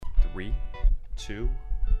3, 2,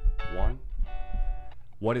 1.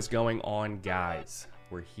 What is going on, guys?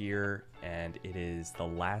 We're here, and it is the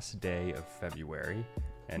last day of February,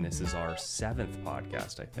 and this is our 7th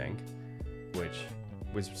podcast, I think, which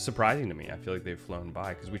was surprising to me. I feel like they've flown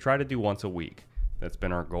by, because we try to do once a week. That's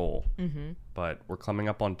been our goal. But we're coming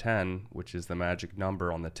up on 10, which is the magic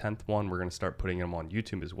number. On the 10th one, we're going to start putting them on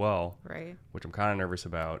YouTube as well, right? Which I'm kind of nervous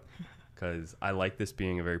about, because I like this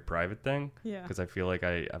being a very private thing, because I feel like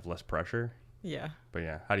I have less pressure. Yeah. But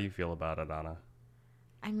yeah, how do you feel about it, Anna?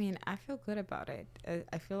 I mean, I feel good about it.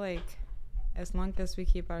 I feel like as long as we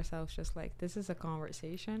keep ourselves just like, this is a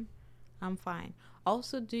conversation, I'm fine.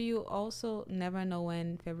 Also, do you also never know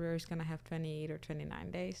when February is going to have 28 or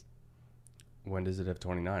 29 days? When does it have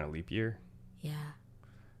 29? A leap year? Yeah.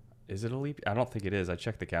 Is it a leap? I don't think it is. I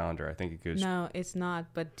checked the calendar. I think it goes... No, it's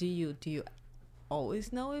not. But do you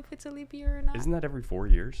always know if it's a leap year or not? Isn't that every 4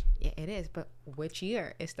 years? Yeah, it is. But which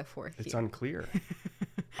year is the fourth year? It's unclear.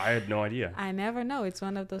 I had no idea. I never know. It's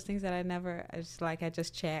one of those things that I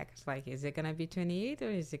just check. It's like, is it going to be 28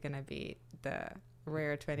 or is it going to be the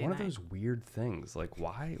rare 29? One of those weird things. Like,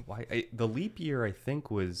 why? The leap year, I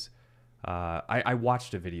think, was... I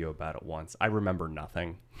watched a video about it once. I remember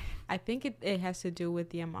nothing. I think it has to do with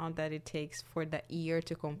the amount that it takes for the year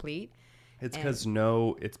to complete. It's because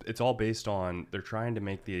it's all based on, they're trying to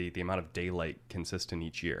make the amount of daylight consistent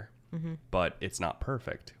each year. But it's not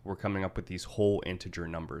perfect. We're coming up with these whole integer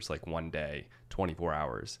numbers, like 1 day, 24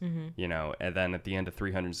 hours, you know, and then at the end of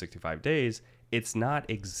 365 days, it's not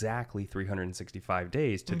exactly 365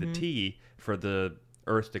 days to the T for the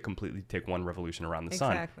Earth to completely take one revolution around the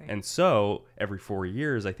sun. And so every 4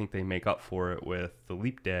 years, I think they make up for it with the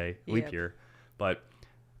leap year. But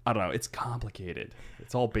I don't know. It's complicated.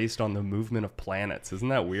 It's all based on the movement of planets. Isn't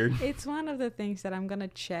that weird? It's one of the things that I'm going to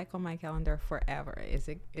check on my calendar forever. Is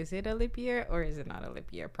it a leap year or is it not a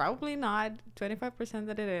leap year? Probably not. 25%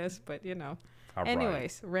 that it is, but you know. All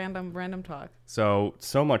anyways, right. random talk. So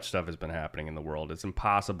much stuff has been happening in the world. It's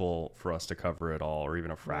impossible for us to cover it all or even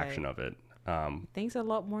a fraction of it. Things a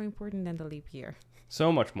lot more important than the leap year.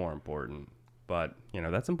 So much more important, but you know,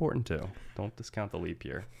 that's important too. Don't discount the leap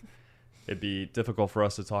year. It'd be difficult for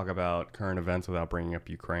us to talk about current events without bringing up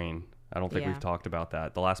Ukraine. I don't think we've talked about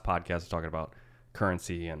that. The last podcast was talking about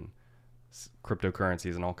currency and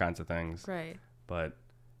cryptocurrencies and all kinds of things. Right. But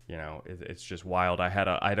you know, it's just wild. I had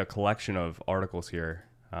a collection of articles here.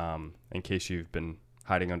 In case you've been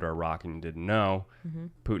hiding under a rock and you didn't know,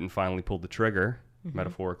 Putin finally pulled the trigger.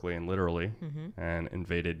 Metaphorically and literally, and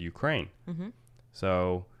invaded Ukraine.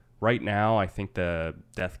 So right now, I think the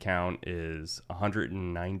death count is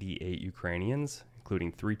 198 Ukrainians,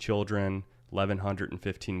 including 3 children,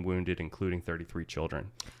 1,115 wounded, including 33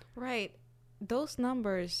 children. Right. Those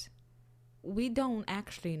numbers, we don't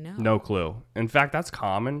actually know. No clue. In fact, that's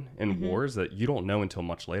common in wars that you don't know until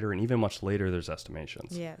much later, and even much later, there's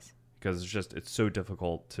estimations. Yes. Because it's so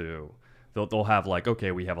difficult to... They'll have like,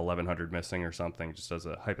 okay, we have 1,100 missing or something, just as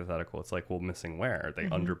a hypothetical. It's like, well, missing where? Are they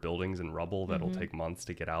under buildings and rubble that'll take months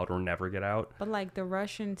to get out or never get out? But like the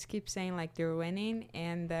Russians keep saying like they're winning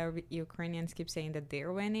and the Ukrainians keep saying that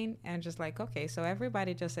they're winning. And just like, okay, so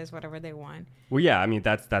everybody just says whatever they want. Well, yeah, I mean,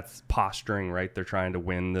 that's posturing, right? They're trying to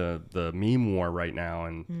win the meme war right now.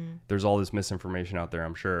 And there's all this misinformation out there,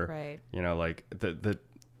 I'm sure. Right. You know, like the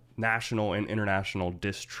national and international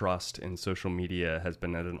distrust in social media has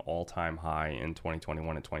been at an all-time high in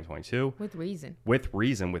 2021 and 2022. With reason.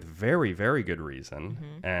 With very, very good reason.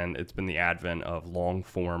 And it's been the advent of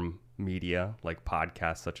long-form media, like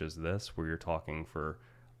podcasts such as this, where you're talking for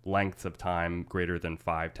lengths of time greater than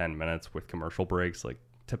 5-10 minutes with commercial breaks, like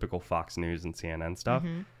typical Fox News and CNN stuff.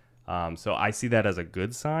 So I see that as a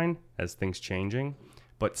good sign, as things changing.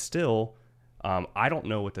 But still, I don't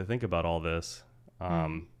know what to think about all this.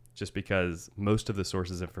 Just because most of the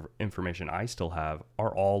sources of information I still have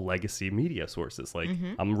are all legacy media sources. Like,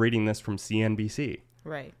 I'm reading this from CNBC,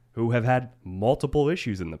 right, who have had multiple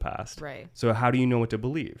issues in the past. Right. So how do you know what to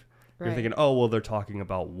believe? Right. You're thinking, oh, well, they're talking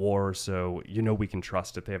about war, so you know we can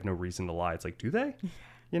trust it. They have no reason to lie. It's like, do they?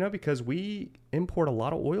 You know, because we import a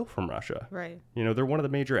lot of oil from Russia. Right. You know, they're one of the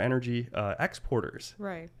major energy exporters.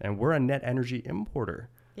 Right. And we're a net energy importer.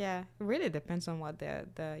 Yeah, it really depends on what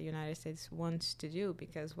the United States wants to do,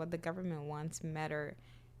 because what the government wants matter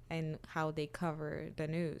in how they cover the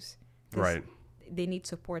news. Right. They need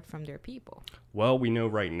support from their people. Well, we know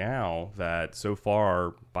right now that so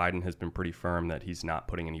far Biden has been pretty firm that he's not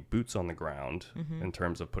putting any boots on the ground in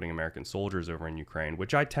terms of putting American soldiers over in Ukraine,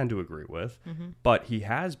 which I tend to agree with. But he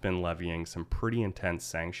has been levying some pretty intense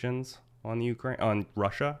sanctions on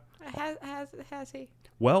Russia. Has he?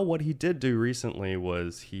 Well, what he did do recently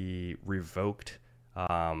was he revoked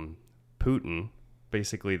Putin,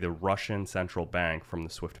 basically the Russian central bank, from the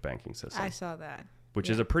SWIFT banking system. I saw that. Which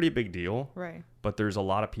is a pretty big deal. Right. But there's a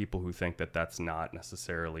lot of people who think that that's not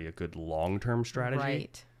necessarily a good long-term strategy.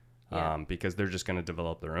 Right. Yeah. Because they're just going to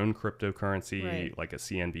develop their own cryptocurrency, like a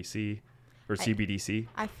CNBC or CBDC.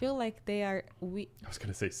 I feel like they are... I was going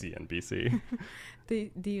to say CNBC.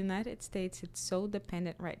 The United States, it's so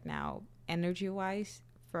dependent right now, energy-wise,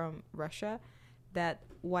 from Russia, that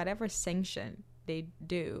whatever sanction they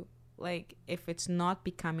do, like if it's not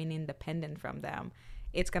becoming independent from them,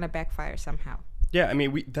 it's going to backfire somehow. Yeah, I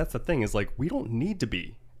mean, that's the thing is like we don't need to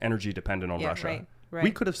be energy dependent on Russia. Right.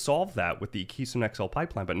 We could have solved that with the Keystone XL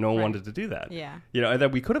pipeline, but no one wanted to do that. Yeah. You know,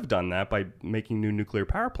 that we could have done that by making new nuclear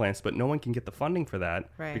power plants, but no one can get the funding for that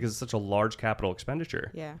because it's such a large capital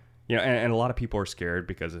expenditure. Yeah. You know, and a lot of people are scared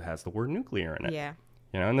because it has the word nuclear in it. Yeah.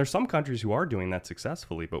 You know, and there's some countries who are doing that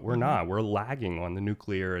successfully, but we're not. We're lagging on the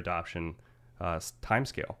nuclear adoption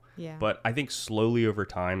timescale. Yeah. But I think slowly over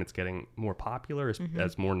time, it's getting more popular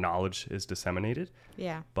as more knowledge is disseminated.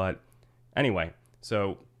 Yeah. But anyway,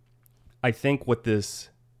 so I think what this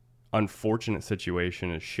unfortunate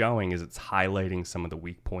situation is showing is it's highlighting some of the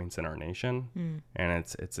weak points in our nation, and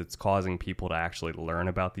it's causing people to actually learn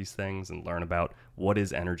about these things and learn about what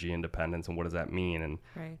is energy independence and what does that mean, and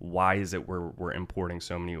why is it we're importing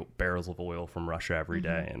so many barrels of oil from Russia every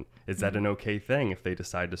day, and is that an okay thing if they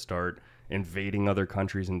decide to start invading other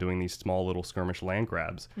countries and doing these small little skirmish land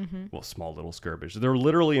grabs? Well, small little skirmish, they're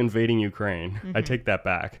literally invading Ukraine. I take that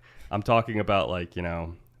back. I'm talking about, like, you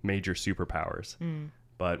know, major superpowers.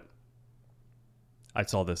 But I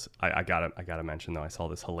saw this. I gotta mention though. I saw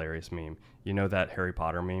this hilarious meme. You know that Harry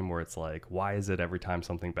Potter meme where it's like, why is it every time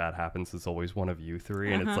something bad happens, it's always one of you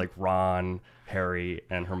three, and it's like Ron, Harry,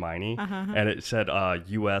 and Hermione, and it said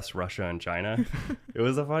U.S., Russia, and China. It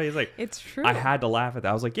was a funny. It's like it's true. I had to laugh at that.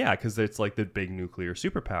 I was like, yeah, because it's like the big nuclear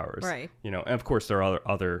superpowers, right? You know, and of course there are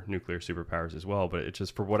other nuclear superpowers as well, but it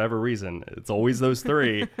just for whatever reason, it's always those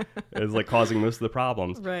three is like causing most of the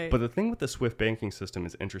problems. Right. But the thing with the SWIFT banking system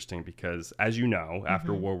is interesting because, as you know,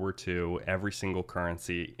 after World War II, every single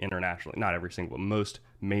currency internationally, not every single, but most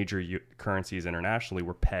major currencies internationally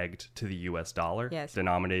were pegged to the U.S. dollar,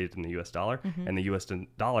 denominated in the U.S. dollar, and the U.S.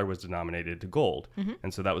 dollar was denominated to gold.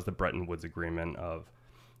 And so that was the Bretton Woods Agreement of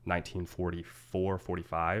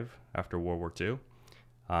 1944-45 after World War II.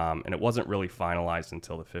 And it wasn't really finalized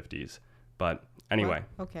until the 50s. But anyway.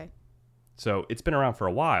 Well, okay. So it's been around for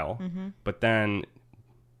a while, but then,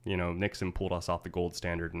 you know, Nixon pulled us off the gold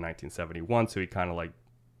standard in 1971, so he kind of like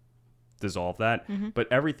dissolve that, but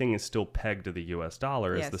everything is still pegged to the US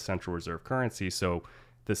dollar as the central reserve currency. So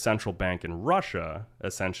the central bank in Russia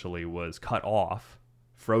essentially was cut off,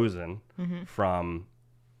 frozen from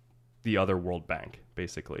the other world bank,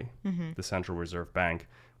 basically, the central reserve bank,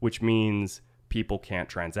 which means people can't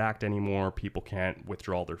transact anymore. People can't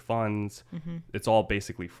withdraw their funds. It's all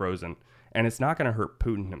basically frozen. And it's not going to hurt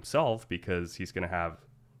Putin himself because he's going to have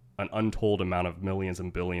an untold amount of millions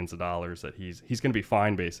and billions of dollars that he's going to be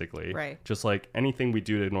fine, basically. Right. Just like anything we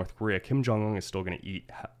do to North Korea, Kim Jong-un is still going to eat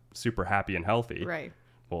super happy and healthy. Right.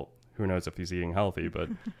 Well, who knows if he's eating healthy, but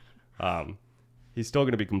he's still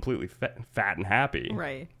going to be completely fat and happy.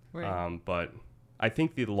 Right. Right. But I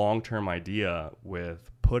think the long-term idea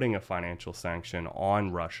with putting a financial sanction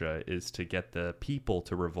on Russia is to get the people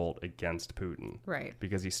to revolt against Putin. Right.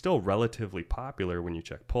 Because he's still relatively popular when you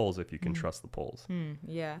check polls, if you can trust the polls.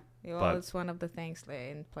 Yeah. Well, it's one of the things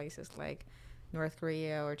in places like North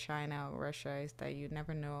Korea or China or Russia is that you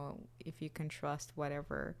never know if you can trust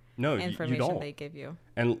whatever information they give you.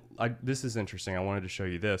 And this is interesting. I wanted to show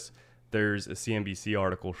you this. There's a CNBC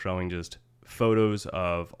article showing just photos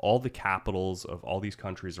of all the capitals of all these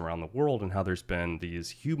countries around the world and how there's been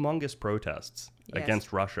these humongous protests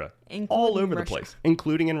against Russia all over the place,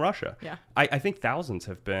 including in Russia. Yeah. I think thousands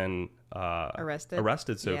have been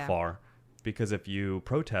arrested so far because if you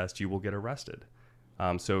protest, you will get arrested.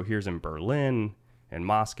 So here's in Berlin and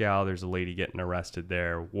Moscow, there's a lady getting arrested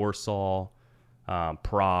there, Warsaw,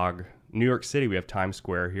 Prague, New York City. We have Times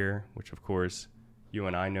Square here, which of course you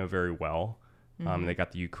and I know very well. They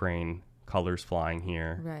got the Ukraine colors flying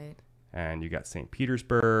here. Right. And you got St.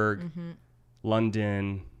 Petersburg,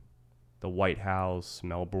 London, the White House,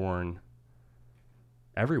 Melbourne,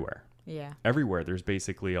 everywhere. Yeah. Everywhere. There's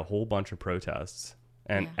basically a whole bunch of protests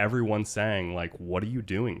and everyone's saying, like, what are you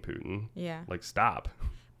doing, Putin? Yeah. Like, stop.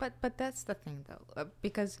 But that's the thing, though,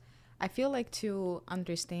 because I feel like to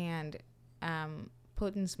understand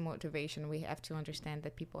Putin's motivation, we have to understand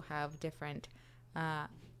that people have different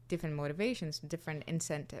motivations, different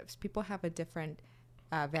incentives. People have a different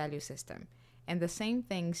value system. And the same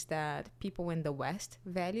things that people in the West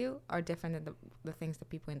value are different than the things that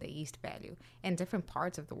people in the East value in different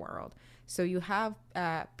parts of the world. So you have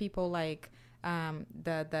people like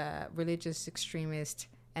the religious extremists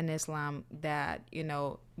in Islam that, you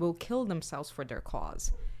know, will kill themselves for their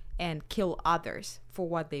cause and kill others for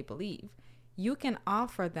what they believe. You can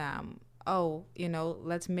offer them, oh, you know,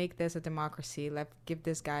 let's make this a democracy. Let's give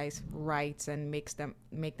these guys rights and make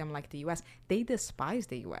them like the U.S. They despise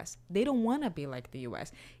the U.S. They don't want to be like the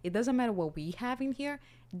U.S. It doesn't matter what we have in here.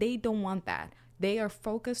 They don't want that. They are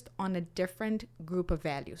focused on a different group of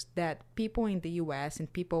values that people in the U.S.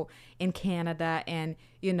 and people in Canada and,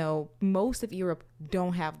 you know, most of Europe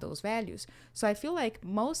don't have those values. So I feel like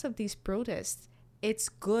most of these protests, it's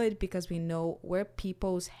good because we know where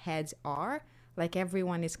people's heads are. Like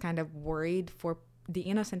everyone is kind of worried for the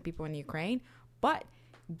innocent people in Ukraine. But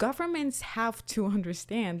governments have to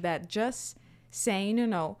understand that just saying, you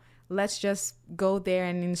know, let's just go there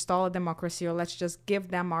and install a democracy, or let's just give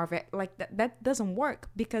them our that doesn't work,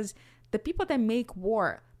 because the people that make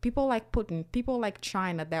war, people like Putin, people like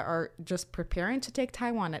China that are just preparing to take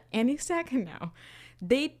Taiwan at any second now,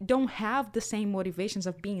 they don't have the same motivations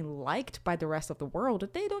of being liked by the rest of the world.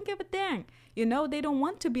 They don't give a dang. You know, they don't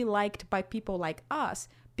want to be liked by people like us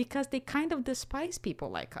because they kind of despise people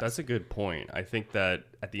like us. That's a good point. I think that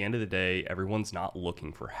at the end of the day, everyone's not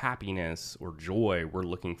looking for happiness or joy. We're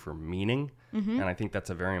looking for meaning. Mm-hmm. And I think that's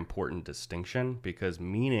a very important distinction, because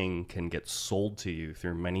meaning can get sold to you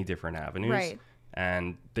through many different avenues. Right.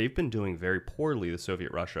 And they've been doing very poorly. The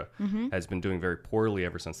Soviet Russia has been doing very poorly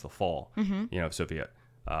ever since the fall, of Soviet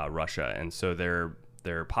Russia. And so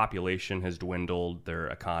their population has dwindled. Their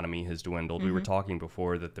economy has dwindled. We were talking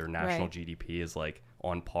before that their national GDP is like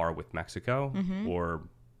on par with Mexico or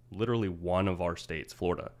literally one of our states,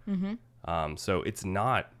 Florida. So it's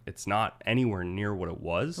not anywhere near what it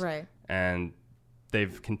was. Right. And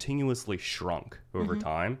they've continuously shrunk over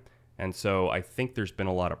time. And so I think there's been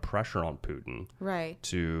a lot of pressure on Putin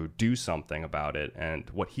to do something about it. And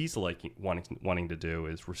what he's like wanting to do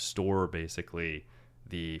is restore basically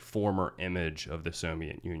the former image of the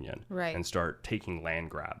Soviet Union and start taking land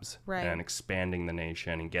grabs and expanding the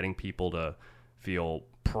nation and getting people to feel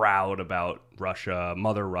proud about Russia,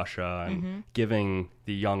 Mother Russia, and giving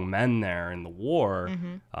the young men there in the war,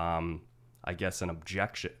 I guess, an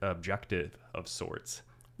objective of sorts.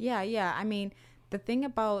 Yeah. I mean, the thing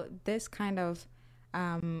about this kind of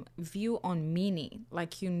view on meaning,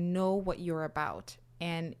 like, you know what you're about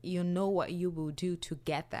and you know what you will do to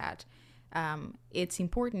get that. It's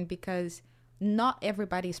important because not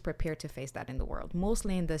everybody is prepared to face that in the world,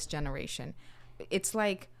 mostly in this generation. It's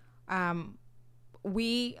like I'm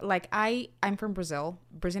from Brazil.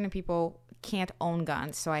 Brazilian people can't own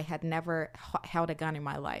guns, so I had never held a gun in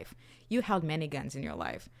my life. You held many guns in your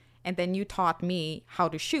life. And then you taught me how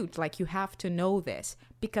to shoot. Like, you have to know this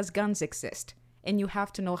because guns exist and you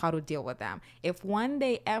have to know how to deal with them. If one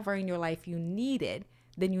day ever in your life you need it,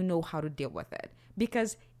 then you know how to deal with it.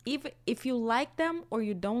 Because if you like them or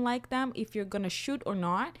you don't like them, if you're going to shoot or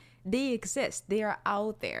not, they exist. They are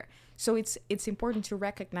out there. So it's important to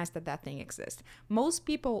recognize that thing exists. Most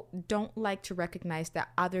people don't like to recognize that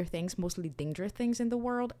other things, mostly dangerous things in the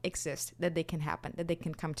world, exist, that they can happen, that they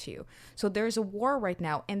can come to you. So there's a war right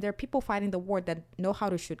now, and there are people fighting the war that know how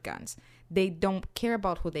to shoot guns. They don't care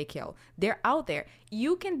about who they kill. They're out there.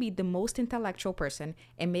 You can be the most intellectual person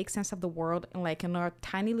and make sense of the world in a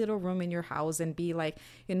tiny little room in your house and be like,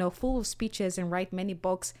 full of speeches and write many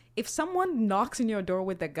books. If someone knocks on your door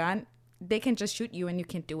with a gun, they can just shoot you and you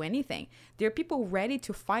can't do anything. There are people ready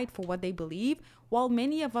to fight for what they believe, while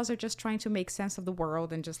many of us are just trying to make sense of the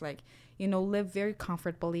world and just live very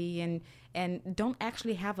comfortably and don't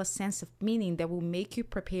actually have a sense of meaning that will make you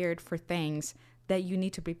prepared for things that you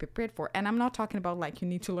need to be prepared for. And I'm not talking about you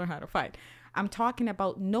need to learn how to fight. I'm talking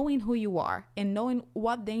about knowing who you are and knowing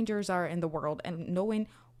what dangers are in the world and knowing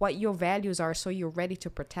what your values are so you're ready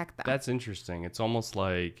to protect them. That's interesting. It's almost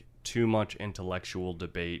like too much intellectual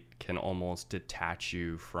debate can almost detach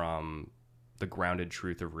you from the grounded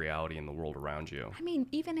truth of reality in the world around you. I mean,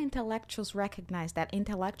 even intellectuals recognize that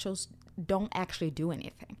intellectuals don't actually do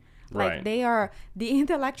anything. Right. The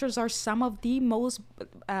intellectuals are some of the most,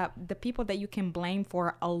 the people that you can blame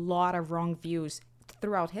for a lot of wrong views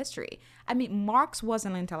throughout history. I mean, Marx was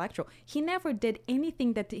an intellectual. He never did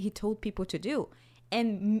anything that he told people to do.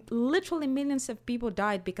 And literally millions of people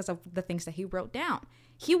died because of the things that he wrote down.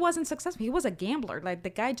 He wasn't successful. He was a gambler. The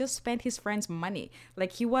guy just spent his friend's money.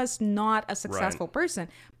 He was not a successful person.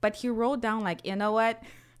 But he wrote down, you know what?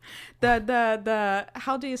 The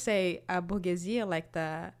how do you say bourgeoisie?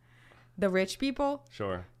 The rich people?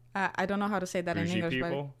 Sure. I don't know how to say that Bougie in English,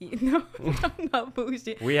 people? but no, not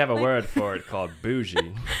bougie. We have a Like, word for it called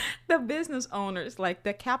bougie. the business owners, like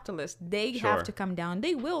the capitalists, they Sure. have to come down.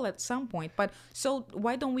 They will at some point, but so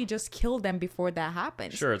why don't we just kill them before that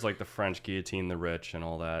happens? Sure, it's like the French guillotine the rich and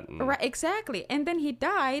all that. And Right, exactly. And then he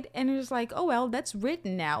died, and it was like, oh well, that's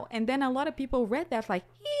written now. And then a lot of people read that, like,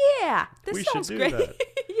 yeah, this We should sounds do great. that.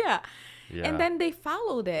 Yeah. Yeah. And then they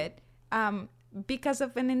followed it because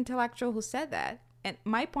of an intellectual who said that. And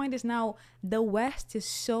my point is now the West is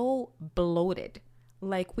so bloated.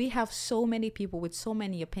 Like, we have so many people with so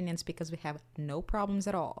many opinions because we have no problems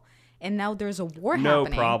at all. And now there's a war no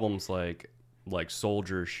happening. problems like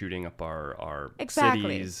soldiers shooting up our Exactly.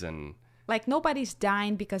 cities and Like, nobody's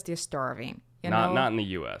dying because they're starving. You know? not in the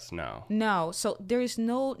US, no. No, so there is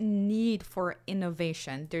no need for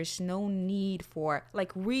innovation. There's no need for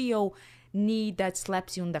like real need that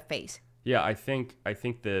slaps you in the face. Yeah, I think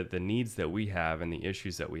the needs that we have and the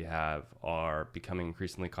issues that we have are becoming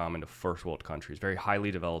increasingly common to first world countries, very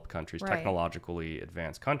highly developed countries, Right. technologically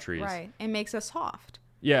advanced countries. Right. It makes us soft.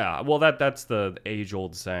 Yeah, well that's the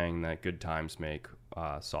age-old saying that good times make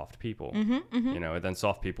soft people. You know, and then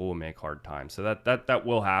soft people will make hard times. So that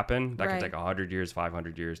will happen. That Right. can take 100 years,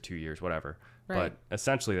 500 years, 2 years, whatever. Right. But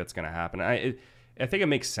essentially that's going to happen. I think it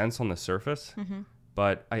makes sense on the surface.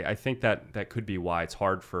 But I think that could be why it's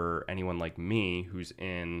hard for anyone like me who's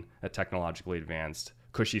in a technologically advanced,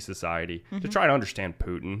 cushy society to try to understand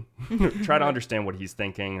Putin, try to understand what he's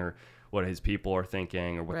thinking or what his people are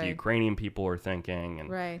thinking or what the Right. Ukrainian people are thinking. And,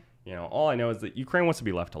 Right. you know, all I know is that Ukraine wants to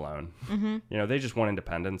be left alone. You know, they just want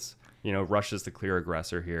independence. You know, Russia's the clear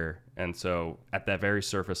aggressor here. And so at that very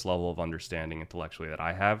surface level of understanding intellectually that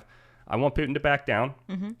I have, I want Putin to back down.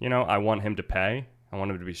 You know, I want him to pay. I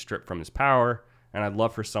want him to be stripped from his power. And I'd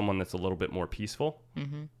love for someone that's a little bit more peaceful,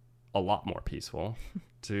 a lot more peaceful,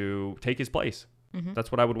 to take his place.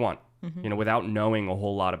 That's what I would want. You know, without knowing a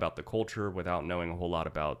whole lot about the culture, without knowing a whole lot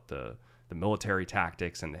about the military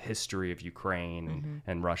tactics and the history of Ukraine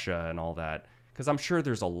and Russia and all that. Because I'm sure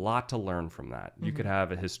there's a lot to learn from that. You could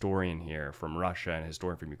have a historian here from Russia and a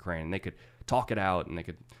historian from Ukraine, and they could talk it out, and they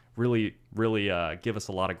could really, really give us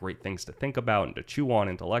a lot of great things to think about and to chew on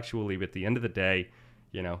intellectually. But at the end of the day,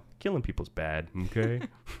 you know, killing people's bad, okay?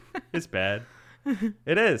 It's bad.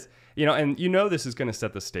 It is. You know, and you know this is going to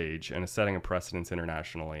set the stage and it's setting a precedence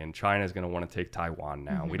internationally. And China is going to want to take Taiwan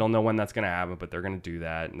now. We don't know when that's going to happen, but they're going to do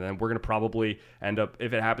that. And then we're going to probably end up,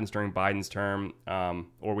 if it happens during Biden's term,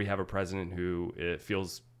 or we have a president who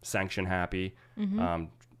feels sanction happy.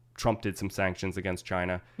 Trump did some sanctions against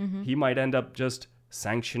China. He might end up just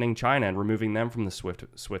sanctioning China and removing them from the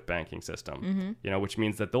SWIFT banking system, you know, which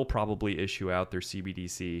means that they'll probably issue out their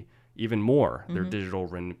CBDC even more, their digital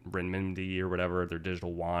renminbi or whatever, their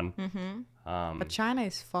digital yuan. But China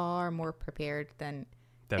is far more prepared than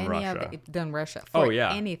Russia. Than Russia for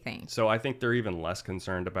anything. So I think they're even less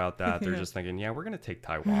concerned about that. They're just thinking, yeah, we're going to take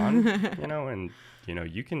Taiwan, you know, and you know,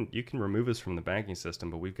 you can remove us from the banking system,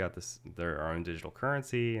 but we've got our own digital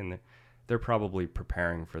currency, and they're probably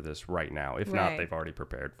preparing for this right now. If not, they've already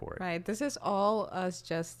prepared for it. Right. This is all us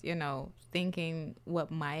just, you know, thinking what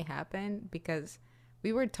might happen, because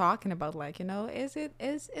we were talking about, like, you know, is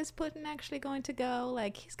Putin actually going to go?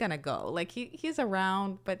 Like, he's going to go. Like, he's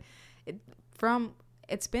around, but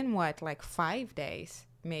it's been what, like 5 days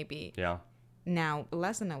maybe. Yeah. Now,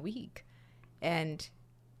 less than a week. And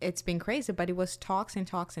it's been crazy, but it was talks and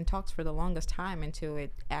talks and talks for the longest time until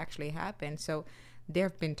it actually happened. So there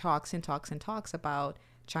have been talks and talks and talks about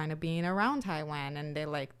China being around Taiwan, and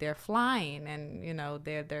they're flying, and you know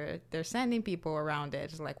they're sending people around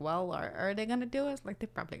it. It's like, well, are they gonna do it? Like, they're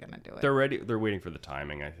probably gonna do it. They're ready. They're waiting for the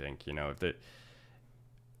timing. I think, you know, if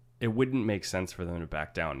it wouldn't make sense for them to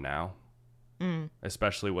back down now,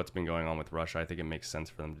 especially what's been going on with Russia. I think it makes sense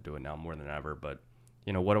for them to do it now more than ever. But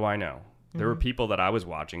you know, what do I know? There were people that I was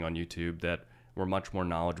watching on YouTube that were much more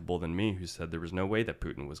knowledgeable than me who said there was no way that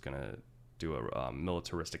Putin was gonna do a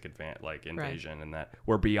militaristic invasion, and that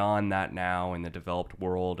we're beyond that now in the developed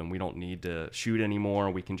world, and we don't need to shoot anymore.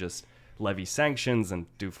 We can just levy sanctions and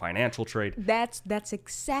do financial trade. That's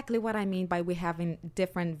exactly what I mean by we having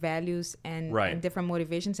different values and different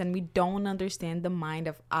motivations, and we don't understand the mind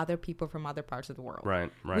of other people from other parts of the world. Right.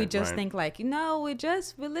 We just think like, no, we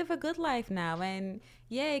live a good life now, and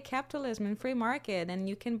yay, capitalism and free market, and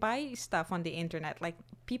you can buy stuff on the internet. Like,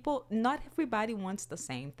 people, not everybody wants the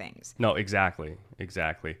same things. No, exactly.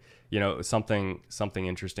 You know, something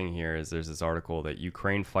interesting here is there's this article that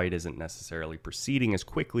Ukraine fight isn't necessarily proceeding as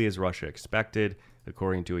quickly as Russia expected,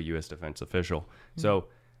 according to a U.S. defense official. So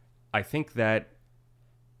I think that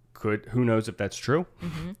who knows if that's true?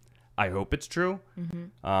 I hope it's true.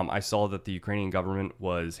 I saw that the Ukrainian government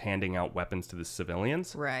was handing out weapons to the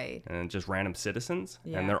civilians, Right. and just random citizens,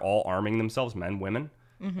 Yeah. and they're all arming themselves, men, women,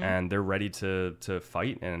 and they're ready to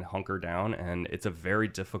fight and hunker down. And it's a very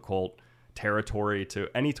difficult territory.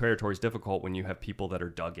 Any territory is difficult when you have people that are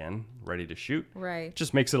dug in, ready to shoot. Right. It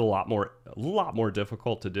just makes it a lot more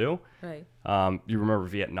difficult to do. Right. You remember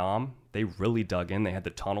Vietnam? They really dug in. They had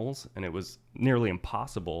the tunnels, and it was nearly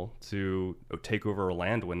impossible to take over a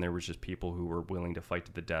land when there was just people who were willing to fight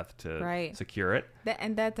to the death to Right. secure it.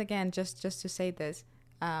 And that again, just to say this,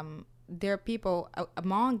 there are people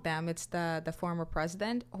among them. It's the former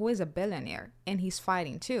president who is a billionaire, and he's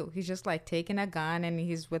fighting too. He's just like taking a gun and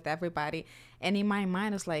he's with everybody. And in my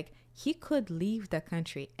mind, it's like he could leave the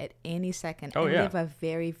country at any second and live a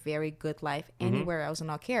very, very good life anywhere else and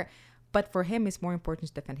not care. But for him, it's more important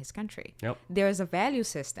to defend his country. Yep. There's a value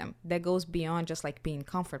system that goes beyond just like being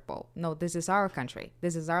comfortable. No, this is our country.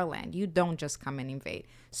 This is our land. You don't just come and invade.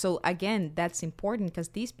 So again, that's important because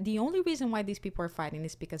the only reason why these people are fighting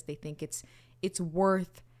is because they think it's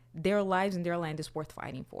worth their lives and their land is worth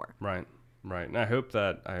fighting for. Right. And I hope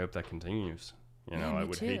that continues. I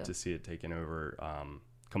would too. hate to see it taken over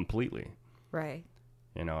completely. Right.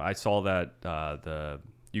 I saw that the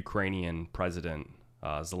Ukrainian president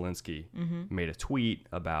Zelensky made a tweet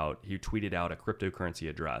he tweeted out a cryptocurrency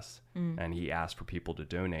address, and he asked for people to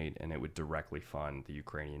donate, and it would directly fund the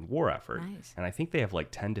Ukrainian war effort. Nice. And I think they have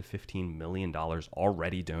like $10 to $15 million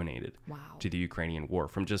already donated to the Ukrainian war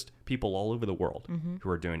from just people all over the world who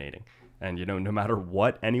are donating. And, no matter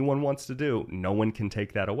what anyone wants to do, no one can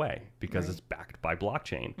take that away because it's backed by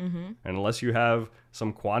blockchain. And unless you have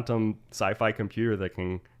some quantum sci-fi computer that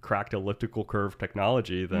can crack elliptical curve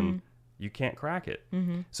technology, then you can't crack it.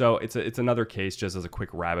 So it's another case, just as a quick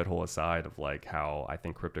rabbit hole aside, of like how I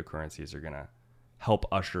think cryptocurrencies are going to help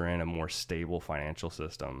usher in a more stable financial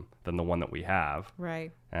system than the one that we have.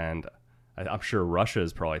 Right. And I'm sure Russia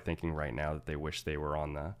is probably thinking right now that they wish they were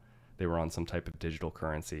on some type of digital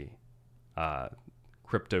currency,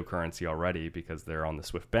 cryptocurrency already, because they're on the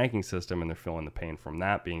SWIFT banking system and they're feeling the pain from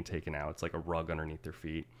that being taken out. It's like a rug underneath their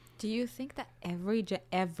feet. Do you think that every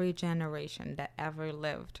generation that ever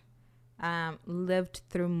lived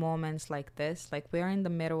through moments like this? Like we're in the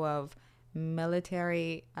middle of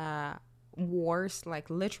military wars, like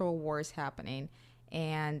literal wars happening,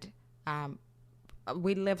 and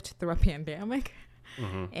we lived through a pandemic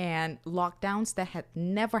and lockdowns that had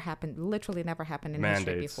never happened, literally never happened in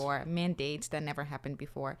history before, mandates that never happened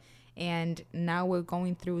before, and now we're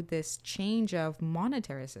going through this change of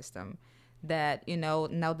monetary system that,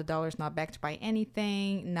 now the dollar is not backed by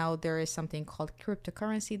anything. Now there is something called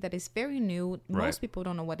cryptocurrency that is very new. Right. Most people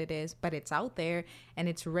don't know what it is, but it's out there and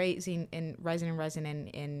it's rising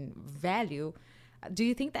in value. Do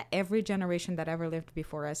you think that every generation that ever lived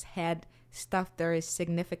before us had stuff that is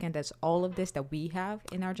significant as all of this that we have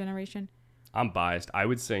in our generation? I'm biased. I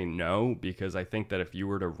would say no, because I think that if you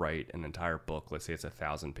were to write an entire book, let's say it's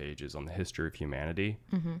 1,000 pages on the history of humanity,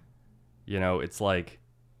 it's like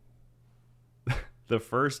the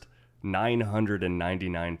first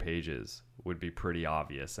 999 pages would be pretty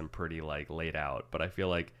obvious and pretty like laid out. But I feel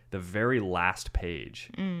like the very last page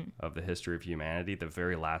of the history of humanity, the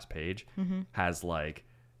very last page has like,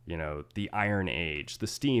 the Iron Age, the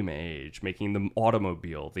Steam Age, making the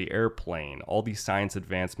automobile, the airplane, all these science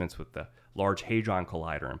advancements with the Large Hadron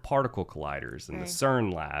Collider and particle colliders and the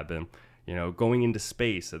CERN lab and, going into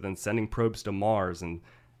space and then sending probes to Mars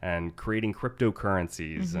and creating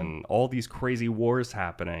cryptocurrencies and all these crazy wars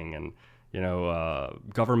happening and,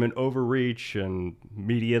 government overreach and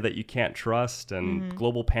media that you can't trust and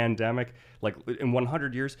global pandemic. Like in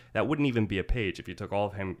 100 years, that wouldn't even be a page if you took all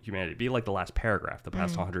of humanity. It'd be like the last paragraph, the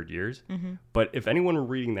past 100 years. But if anyone were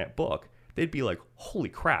reading that book, they'd be like, holy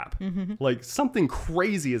crap, like something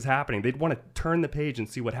crazy is happening. They'd want to turn the page and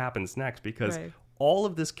see what happens next because all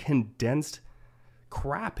of this condensed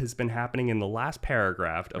crap has been happening in the last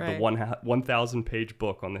paragraph of the 1,000 page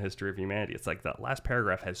book on the history of humanity. It's like that last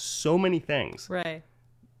paragraph has so many things,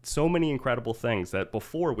 so many incredible things that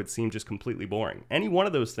before would seem just completely boring. Any one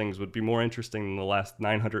of those things would be more interesting than the last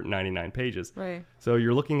 999 pages. So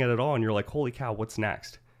you're looking at it all and you're like, holy cow, what's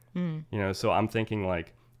next? So I'm thinking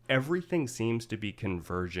like everything seems to be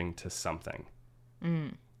converging to something.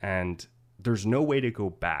 And there's no way to go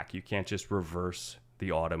back. You can't just reverse the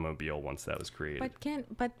automobile once that was created.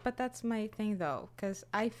 But that's my thing though, because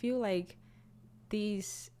I feel like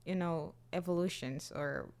these evolutions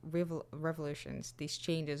or revolutions, these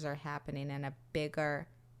changes are happening in a bigger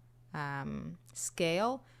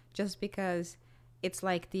scale, just because it's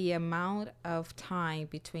like the amount of time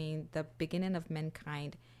between the beginning of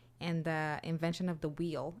mankind and the invention of the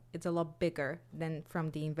wheel, it's a lot bigger than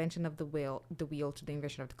from the invention of the wheel to the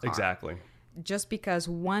invention of the car. Exactly. Just because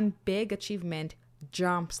one big achievement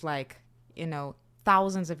jumps like,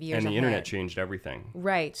 thousands of years And the ahead. internet changed everything.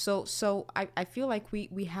 Right. So I feel like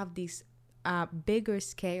we have these bigger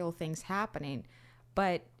scale things happening,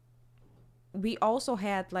 but we also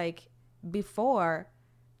had, like, before,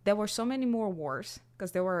 there were so many more wars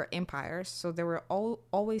because there were empires. So there were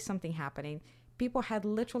always something happening. People had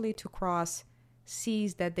literally to cross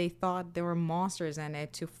seas that they thought there were monsters in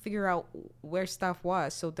it to figure out where stuff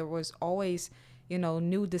was. So there was always,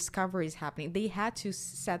 new discoveries happening. They had to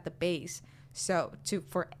set the base. So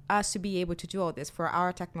for us to be able to do all this, for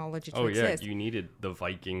our technology to exist. You needed the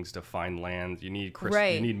Vikings to find land. You need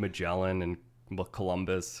Right. You need Magellan and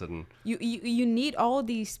Columbus, and you need all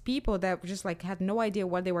these people that just like had no idea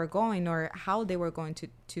where they were going or how they were going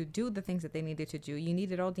to do the things that they needed to do. You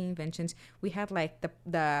needed all the inventions. We had like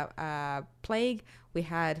the plague. We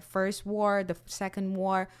had first war, the second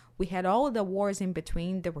war. We had all the wars in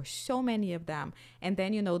between. There were so many of them. And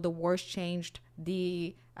then, the wars changed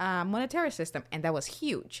the monetary system, and that was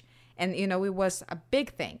huge. And, it was a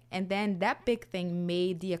big thing. And then that big thing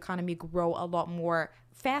made the economy grow a lot more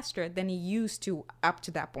faster than it used to up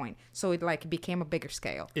to that point. So it like became a bigger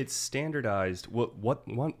scale. it's standardized. What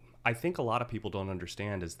I think a lot of people don't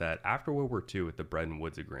understand is that after World War II with the Bretton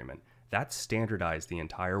Woods Agreement, that standardized the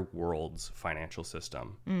entire world's financial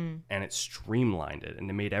system, and it streamlined it, and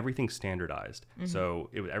it made everything standardized. So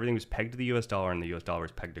everything was pegged to the U.S. dollar, and the U.S. dollar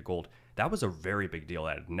was pegged to gold. That was a very big deal.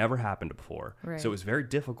 That had never happened before. Right. So it was very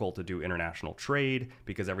difficult to do international trade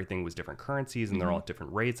because everything was different currencies, and they're all at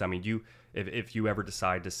different rates. I mean, if you ever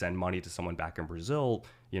decide to send money to someone back in Brazil,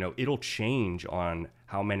 it'll change on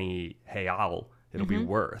how many real it'll be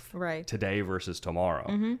worth today versus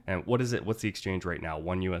tomorrow. And what is it? What's the exchange rate now?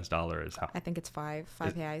 $1 is how? I think it's five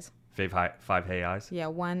reais. Five reais. Yeah,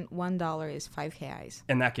 $1 is 5 reais.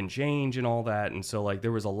 And that can change and all that. And so like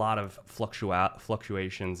there was a lot of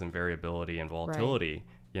fluctuations and variability and volatility.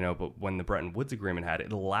 But when the Bretton Woods Agreement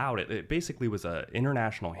it allowed it. It basically was an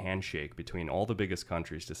international handshake between all the biggest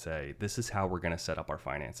countries to say, this is how we're going to set up our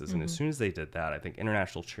finances. And as soon as they did that, I think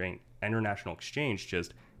international exchange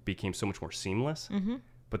just became so much more seamless.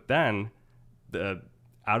 But then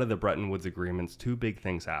out of the Bretton Woods Agreements, two big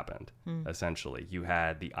things happened. Essentially, you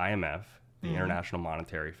had the IMF, the International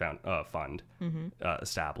Monetary Fund,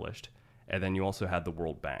 established, and then you also had the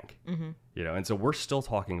World Bank. And so we're still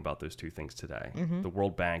talking about those two things today: the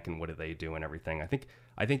World Bank and what do they do and everything.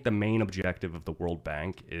 I think the main objective of the World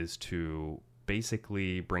Bank is to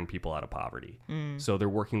basically bring people out of poverty. So they're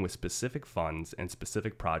working with specific funds and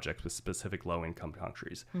specific projects with specific low-income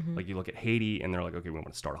countries. Like you look at Haiti, and they're like, okay, we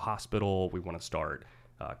want to start a hospital, we want to start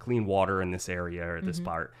clean water in this area or this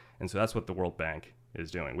part. And so that's what the World Bank is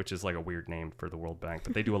doing, which is like a weird name for the World Bank,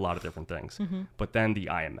 but they do a lot of different things. But then the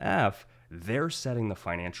IMF, they're setting the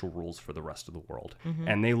financial rules for the rest of the world.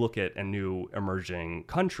 And they look at a new emerging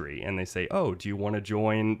country and they say, oh, do you want to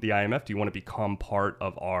join the IMF? Do you want to become part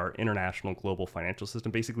of our international global financial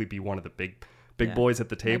system? Basically be one of the big boys at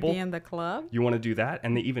the table. Be in the club. You want to do that?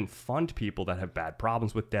 And they even fund people that have bad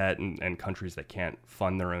problems with debt and countries that can't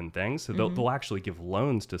fund their own things. So they'll actually give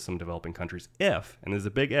loans to some developing countries if, and there's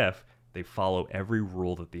a big if, they follow every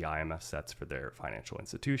rule that the IMF sets for their financial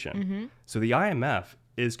institution. So the IMF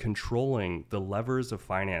is controlling the levers of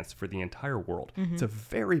finance for the entire world. It's a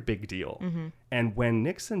very big deal. And when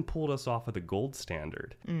Nixon pulled us off of the gold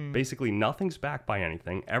standard, basically nothing's backed by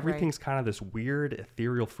anything. Everything's kind of this weird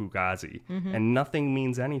ethereal fugazi, and nothing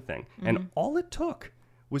means anything. And all it took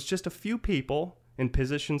was just a few people in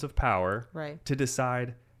positions of power to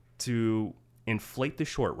decide to inflate the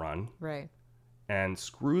short run and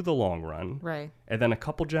screw the long run. And then a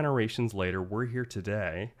couple generations later, we're here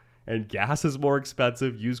today, and gas is more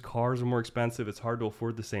expensive, used cars are more expensive, it's hard to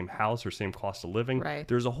afford the same house or same cost of living.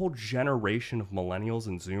 There's a whole generation of millennials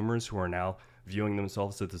and Zoomers who are now viewing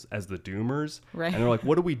themselves as the doomers. And they're like,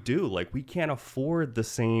 what do we do? Like, we can't afford the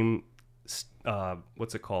same,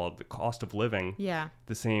 what's it called? The cost of living.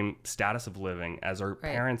 The same status of living as our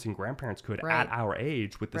parents and grandparents could at our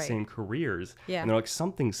age with the same careers. And they're like,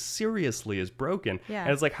 something seriously is broken.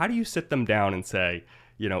 And it's like, how do you sit them down and say,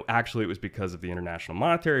 actually it was because of the International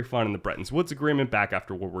Monetary Fund and the Bretton Woods Agreement back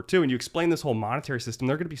after World War II, and you explain this whole monetary system,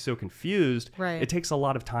 they're going to be so confused. It takes a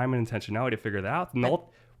lot of time and intentionality to figure that out. And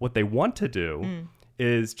what they want to do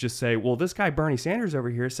is just say, well, this guy Bernie Sanders over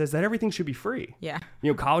here says that everything should be free. Yeah.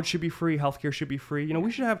 College should be free, healthcare should be free.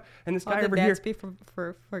 We should have, and this all guy the over here. debts be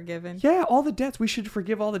forgiven. Yeah, all the debts. We should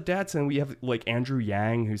forgive all the debts. And we have like Andrew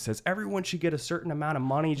Yang who says everyone should get a certain amount of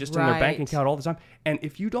money just in their bank account all the time. And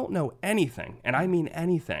if you don't know anything, and I mean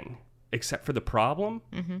anything, except for the problem,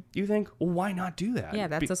 you think, well, why not do that? Yeah,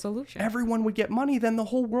 that's a solution. Everyone would get money, then the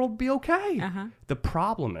whole world would be okay. The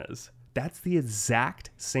problem is that's the exact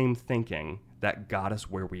same thinking that got us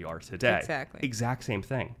where we are today. Exactly. Exact same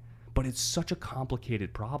thing. But it's such a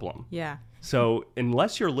complicated problem. Yeah. So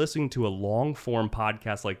unless you're listening to a long form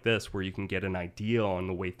podcast like this where you can get an idea on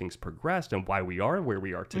the way things progressed and why we are where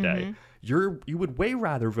we are today, you would way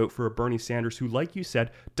rather vote for a Bernie Sanders who, like you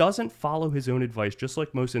said, doesn't follow his own advice, just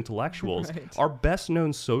like most intellectuals. Right. Our best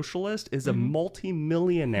known socialist is a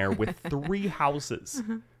multi-millionaire with 3 houses.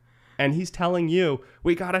 And he's telling you,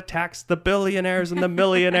 we got to tax the billionaires and the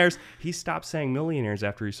millionaires. He stopped saying millionaires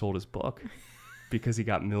after he sold his book because he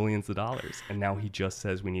got millions of dollars. And now he just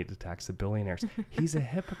says we need to tax the billionaires. He's a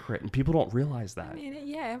hypocrite, and people don't realize that. I mean,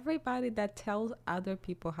 yeah, everybody that tells other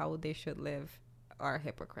people how they should live are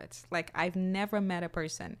hypocrites. Like, I've never met a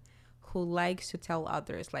person who likes to tell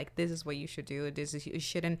others, like, this is what you should do. This is, you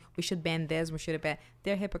shouldn't, we should ban this, we should ban.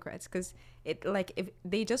 They're hypocrites because it, like, if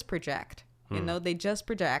they just project. They just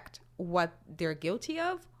project what they're guilty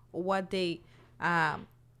of, what they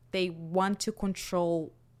want to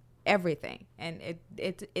control everything, and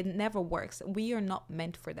it never works. We are not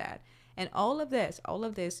meant for that. And all of this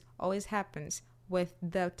always happens with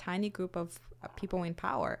the tiny group of people in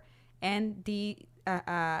power and the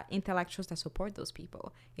intellectuals that support those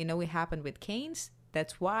people. It happened with Keynes.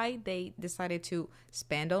 That's why they decided to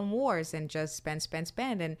spend on wars and just spend.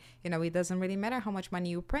 And, it doesn't really matter how much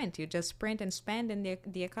money you print. You just print and spend, and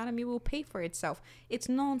the economy will pay for itself. It's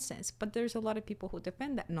nonsense. But there's a lot of people who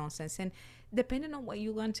defend that nonsense. And depending on what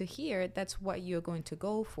you want to hear, that's what you're going to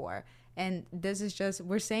go for. And this is just,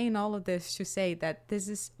 we're saying all of this to say that this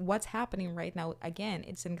is what's happening right now. Again,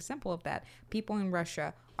 it's an example of that. People in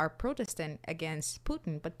Russia are protesting against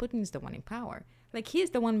Putin, but Putin is the one in power. Like, he's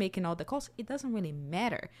the one making all the calls. It doesn't really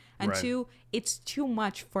matter until it's too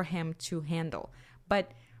much for him to handle.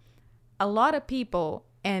 But a lot of people,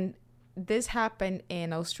 and this happened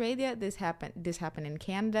in Australia, this happened in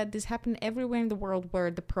Canada, this happened everywhere in the world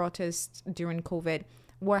where the protests during COVID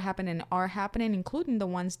are happening, including the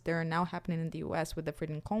ones that are now happening in the US with the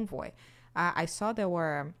Freedom Convoy. I saw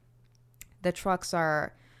the trucks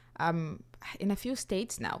are in a few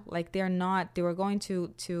states now. Like, they were going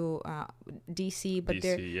to DC, but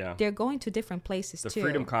they're going to different places too. The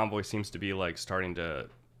Freedom Convoy seems to be like starting to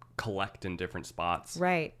collect in different spots.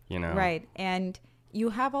 Right. Right. And you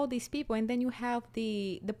have all these people, and then you have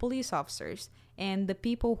the police officers and the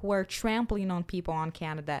people who are trampling on people on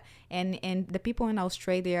Canada, and the people in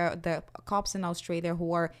Australia, the cops in Australia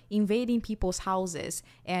who are invading people's houses,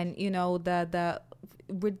 and the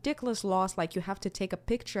ridiculous laws, like you have to take a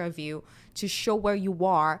picture of you to show where you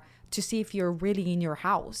are to see if you're really in your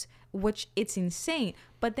house, which it's insane.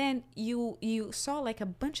 But then you saw like a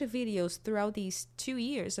bunch of videos throughout these 2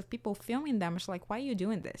 years of people filming them. It's like, why are you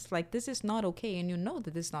doing this? Like, this is not okay, and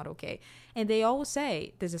that this is not okay. And they all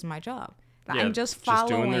say, this is my job. Yeah, I'm just following.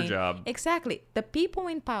 Just doing their job. Exactly. The people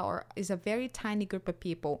in power is a very tiny group of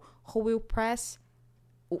people who will press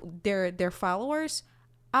their followers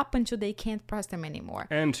up until they can't press them anymore,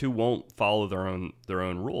 and who won't follow their own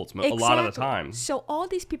rules a lot of the time. So all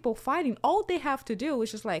these people fighting, all they have to do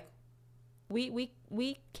is just like, we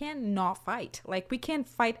cannot fight. Like, we can't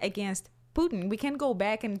fight against Putin. We can't go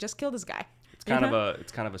back and just kill this guy. It's kind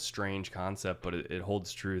of a strange concept, but it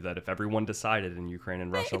holds true that if everyone decided in Ukraine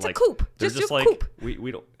and Russia, it's like, a coup. They're just like, coup.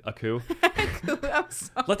 we don't, a coup. I'm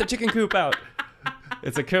sorry. Let the chicken coop out.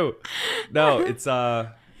 It's a coup. No, it's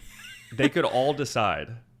they could all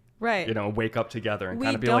decide, right? Wake up together and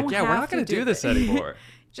kind of be like, yeah, we're not going to do this anymore.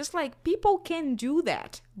 Just like, people can do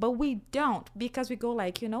that, but we don't, because we go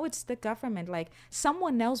like, it's the government. Like,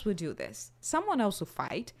 someone else will do this. Someone else will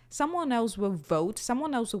fight. Someone else will vote.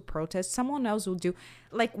 Someone else will protest. Someone else will do.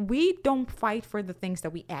 Like, we don't fight for the things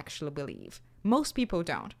that we actually believe. Most people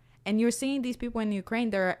don't. And you're seeing these people in Ukraine,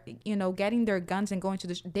 they're, getting their guns and going to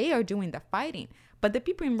this. They are doing the fighting. But the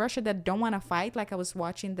people in Russia that don't want to fight, like I was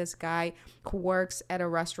watching this guy who works at a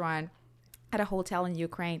restaurant, at a hotel in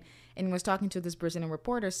Ukraine, and was talking to this Brazilian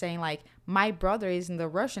reporter saying, like, my brother is in the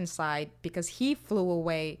Russian side because he flew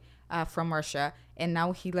away from Russia, and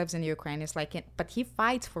now he lives in Ukraine. It's like, but he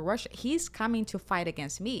fights for Russia. He's coming to fight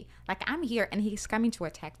against me. Like, I'm here, and he's coming to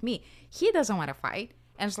attack me. He doesn't want to fight.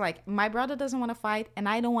 And it's like, my brother doesn't want to fight, and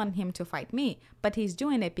I don't want him to fight me. But he's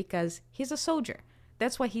doing it because he's a soldier.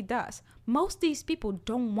 That's what he does. Most of these people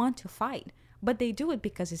don't want to fight, but they do it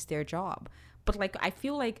because it's their job. But like, I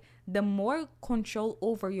feel like the more control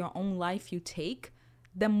over your own life you take,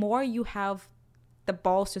 the more you have the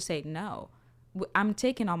balls to say, no, I'm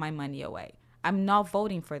taking all my money away. I'm not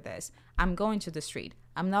voting for this. I'm going to the street.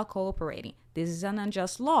 I'm not cooperating. This is an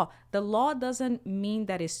unjust law. The law doesn't mean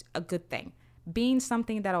that it's a good thing. Being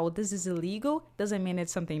something that, oh, this is illegal doesn't mean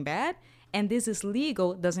it's something bad. And this is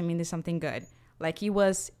legal doesn't mean it's something good. Like it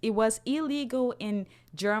was illegal in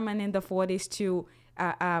Germany in the 40s to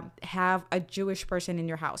have a Jewish person in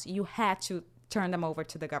your house. You had to turn them over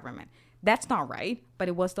to the government. That's not right, but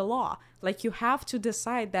it was the law. Like you have to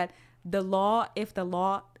decide that the law, if the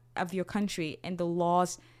law of your country and the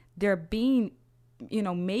laws they're being,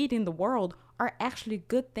 made in the world are actually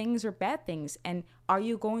good things or bad things. And are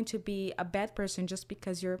you going to be a bad person just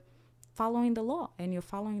because you're following the law and you're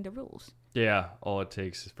following the rules? Yeah, all it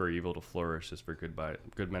takes is for evil to flourish, is for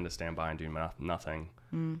good men to stand by and do nothing.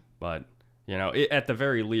 But, at the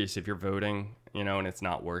very least, if you're voting, and it's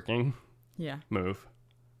not working, move.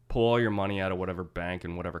 Pull all your money out of whatever bank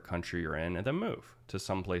in whatever country you're in and then move to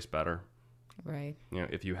someplace better. Right.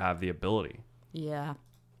 If you have the ability. Yeah.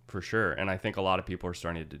 For sure. And I think a lot of people are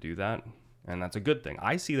starting to do that. And that's a good thing.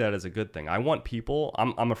 I see that as a good thing. I want people,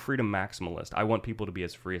 I'm a freedom maximalist. I want people to be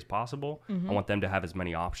as free as possible. I want them to have as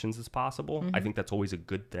many options as possible. I think that's always a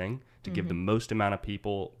good thing, to give the most amount of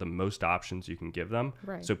people the most options you can give them.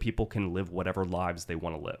 Right. So people can live whatever lives they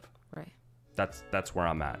want to live. Right. That's where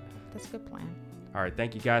I'm at. That's a good plan. All right.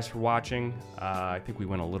 Thank you guys for watching. I think we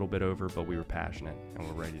went a little bit over, but we were passionate and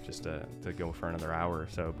we're ready just to go for another hour or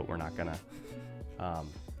so, but we're not going to.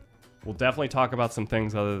 We'll definitely talk about some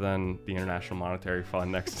things other than the International Monetary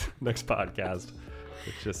Fund next podcast.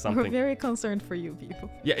 It's just something. We're very concerned for you people.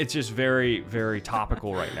 Yeah, it's just very, very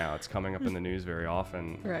topical right now. It's coming up in the news very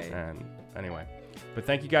often. Right. And anyway, but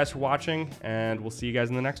thank you guys for watching, and we'll see you guys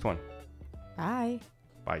in the next one. Bye.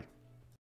 Bye.